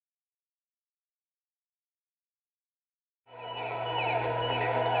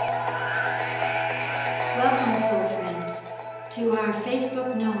To our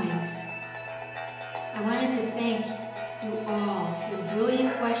Facebook Knowings, I wanted to thank you all for the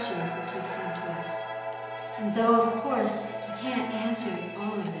brilliant questions that you've sent to us. And though, of course, I can't answer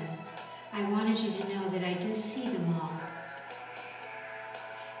all of them, I wanted you to know that I do see them all.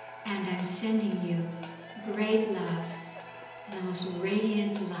 And I'm sending you great love and the most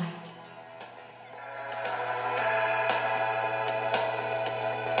radiant light.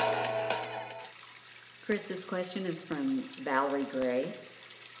 Chris, this question is from Valerie Grace.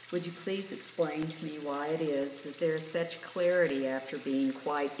 Would you please explain to me why it is that there is such clarity after being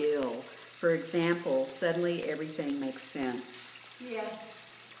quite ill? For example, suddenly everything makes sense. Yes,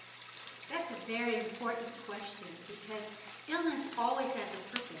 that's a very important question because illness always has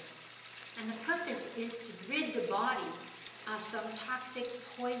a purpose. And the purpose is to rid the body of some toxic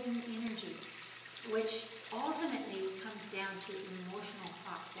poison energy, which ultimately comes down to emotional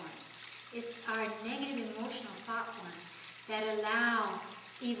thought forms. It's our negative emotional thought forms that allow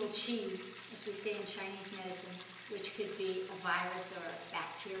evil qi, as we say in Chinese medicine, which could be a virus or a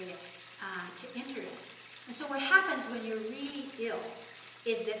bacteria, to enter us. And so what happens when you're really ill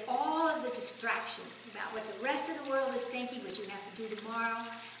is that all of the distraction about what the rest of the world is thinking, what you have to do tomorrow,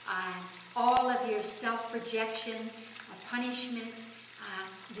 all of your self-projection, punishment,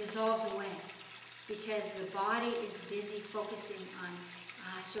 dissolves away because the body is busy focusing on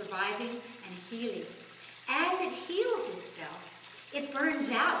surviving and healing. As it heals itself, it burns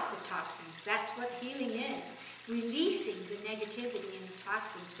out the toxins. That's what healing is, releasing the negativity and the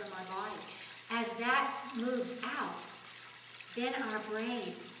toxins from our body. As that moves out, then our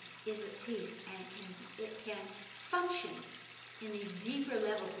brain is at peace and it can function in these deeper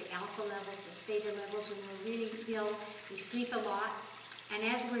levels, the alpha levels, the theta levels. When we're really ill, we sleep a lot. And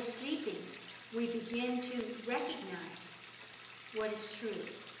as we're sleeping, we begin to recognize what is true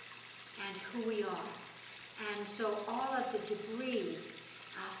and who we are. And so all of the debris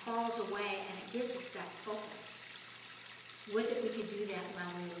falls away and it gives us that focus. Would that we could do that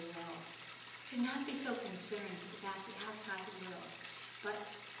while we were ill. To not be so concerned about the outside world, but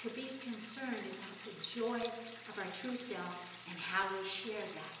to be concerned about the joy of our true self and how we share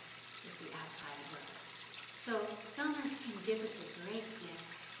that with the outside world. So illness can give us a great gift,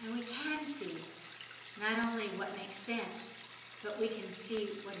 and we can see not only what makes sense, but we can see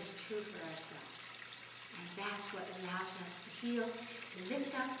what is true for ourselves. And that's what allows us to heal, to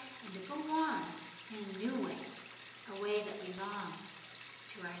lift up, and to go on in a new way, a way that belongs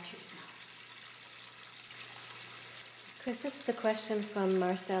to our true self. Chris, this is a question from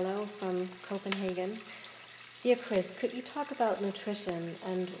Marcelo from Copenhagen. Dear Chris, could you talk about nutrition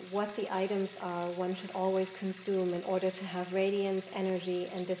and what the items are one should always consume in order to have radiance, energy,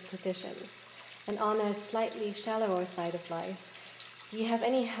 and disposition? And on a slightly shallower side of life, do you have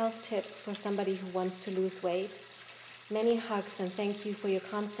any health tips for somebody who wants to lose weight? Many hugs and thank you for your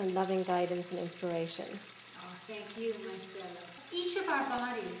constant loving guidance and inspiration. Oh, thank you, Marcelo. Each of our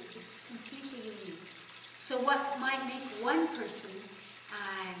bodies is completely unique. So what might make one person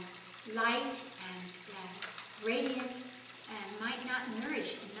light and radiant and might not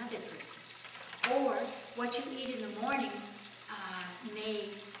nourish another person. Or what you eat in the morning may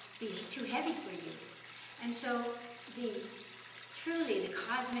be too heavy for you. And so truly the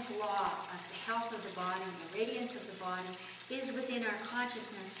cosmic law of the health of the body and the radiance of the body is within our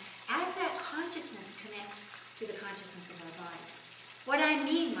consciousness as that consciousness connects to the consciousness of our body. What I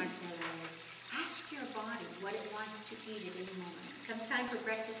mean, Marcelo, is ask your body what it wants to eat at any moment. It comes time for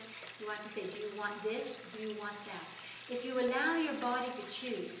breakfast, you want to say, do you want this? Do you want that? If you allow your body to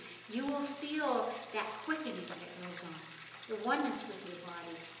choose, you will feel that quickening that goes on, the oneness with your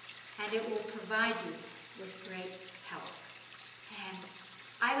body, and it will provide you with great health. And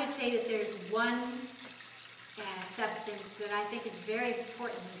I would say that there's one substance that I think is very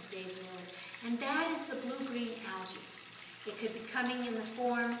important in today's world, and that is the blue-green algae. It could be coming in the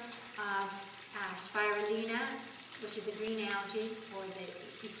form of spirulina, which is a green algae, or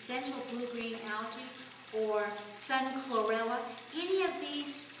the essential blue-green algae, or sun chlorella. Any of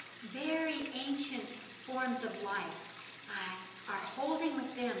these very ancient forms of life are holding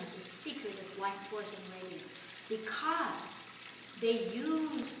with them the secret of life force and radiance because they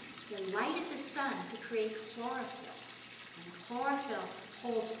use the light of the sun to create chlorophyll. And chlorophyll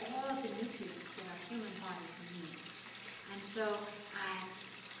holds all of the nutrients that our human bodies need. And so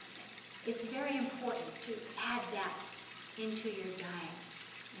it's very important to add that into your diet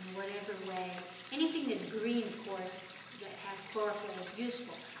in whatever way. Anything that's green, of course, that has chlorophyll is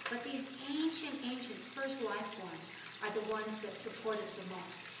useful. But these ancient first life forms are the ones that support us the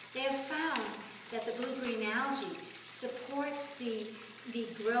most. They have found that the blue-green algae supports the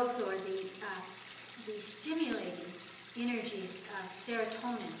growth or the stimulating energies of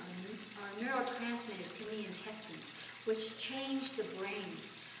serotonin or neurotransmitters in the intestines, which change the brain,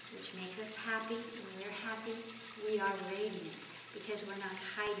 which makes us happy. When we're happy, we are radiant because we're not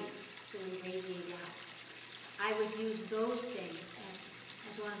hiding, so we radiate out. I would use those things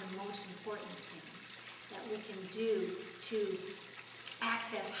as one of the most important things that we can do to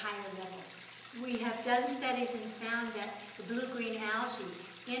access higher levels. We have done studies and found that the blue-green algae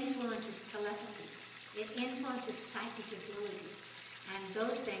influences telepathy. It influences psychic ability. And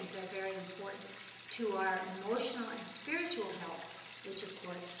those things are very important to our emotional and spiritual health, which of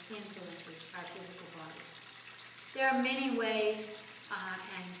course influences our physical body. There are many ways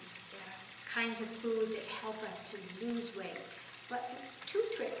and kinds of food that help us to lose weight. But two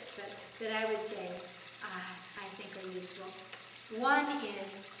tricks that I would say I think are useful. One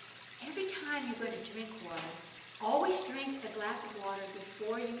is, every time you're going to drink water, always drink a glass of water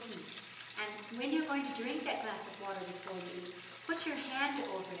before you eat. And when you're going to drink that glass of water before you eat, put your hand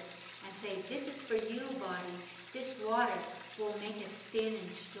over it and say, "This is for you, body. This water will make us thin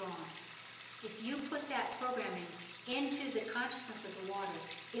and strong." If you put that programming into the consciousness of the water,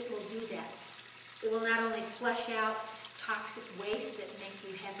 it will do that. It will not only flush out toxic waste that make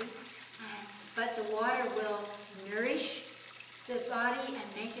you heavy, but the water will nourish the body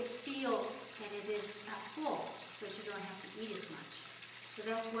and make it feel that it is full, so that you don't have to eat as much. So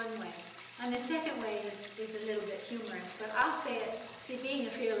that's one way. And the second way is a little bit humorous, but I'll say it, see, being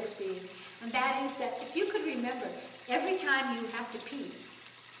a fearless being, and that is that if you could remember every time you have to pee,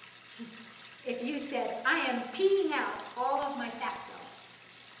 if you said, "I am peeing out all of my fat cells,"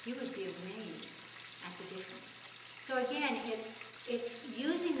 you would be amazed at the difference. So again, it's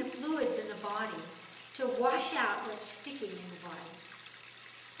using the fluids in the body to wash out what's sticking in the body,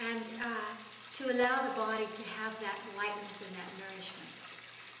 and to allow the body to have that lightness and that nourishment.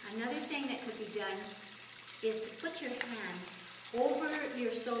 Another thing that could be done is to put your hand over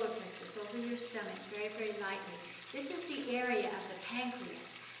your solar plexus, over your stomach, very, very lightly. This is the area of the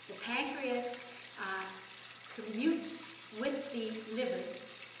pancreas. The pancreas commutes with the liver,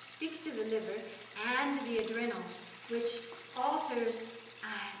 speaks to the liver and the adrenals, which alters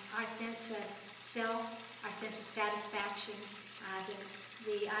our sense of self, our sense of satisfaction,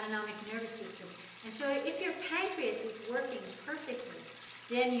 the autonomic nervous system. And so if your pancreas is working perfectly,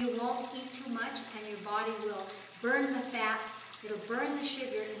 then you won't eat too much and your body will burn the fat, it'll burn the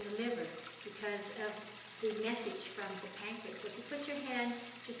sugar in the liver because of the message from the pancreas. So if you put your hand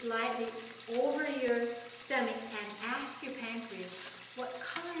just lightly over your stomach and ask your pancreas what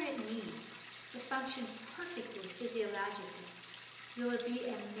color it needs to function perfectly physiologically, you'll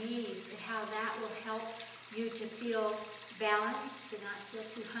be amazed at how that will help you to feel balanced, to not feel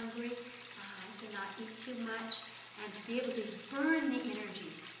too hungry, to not eat too much, and to be able to burn the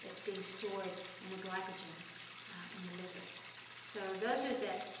energy that's being stored in the glycogen in the liver. So those are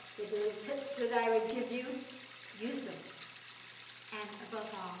the tips that I would give you. Use them. And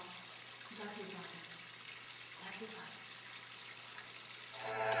above all, love your body. Love your body.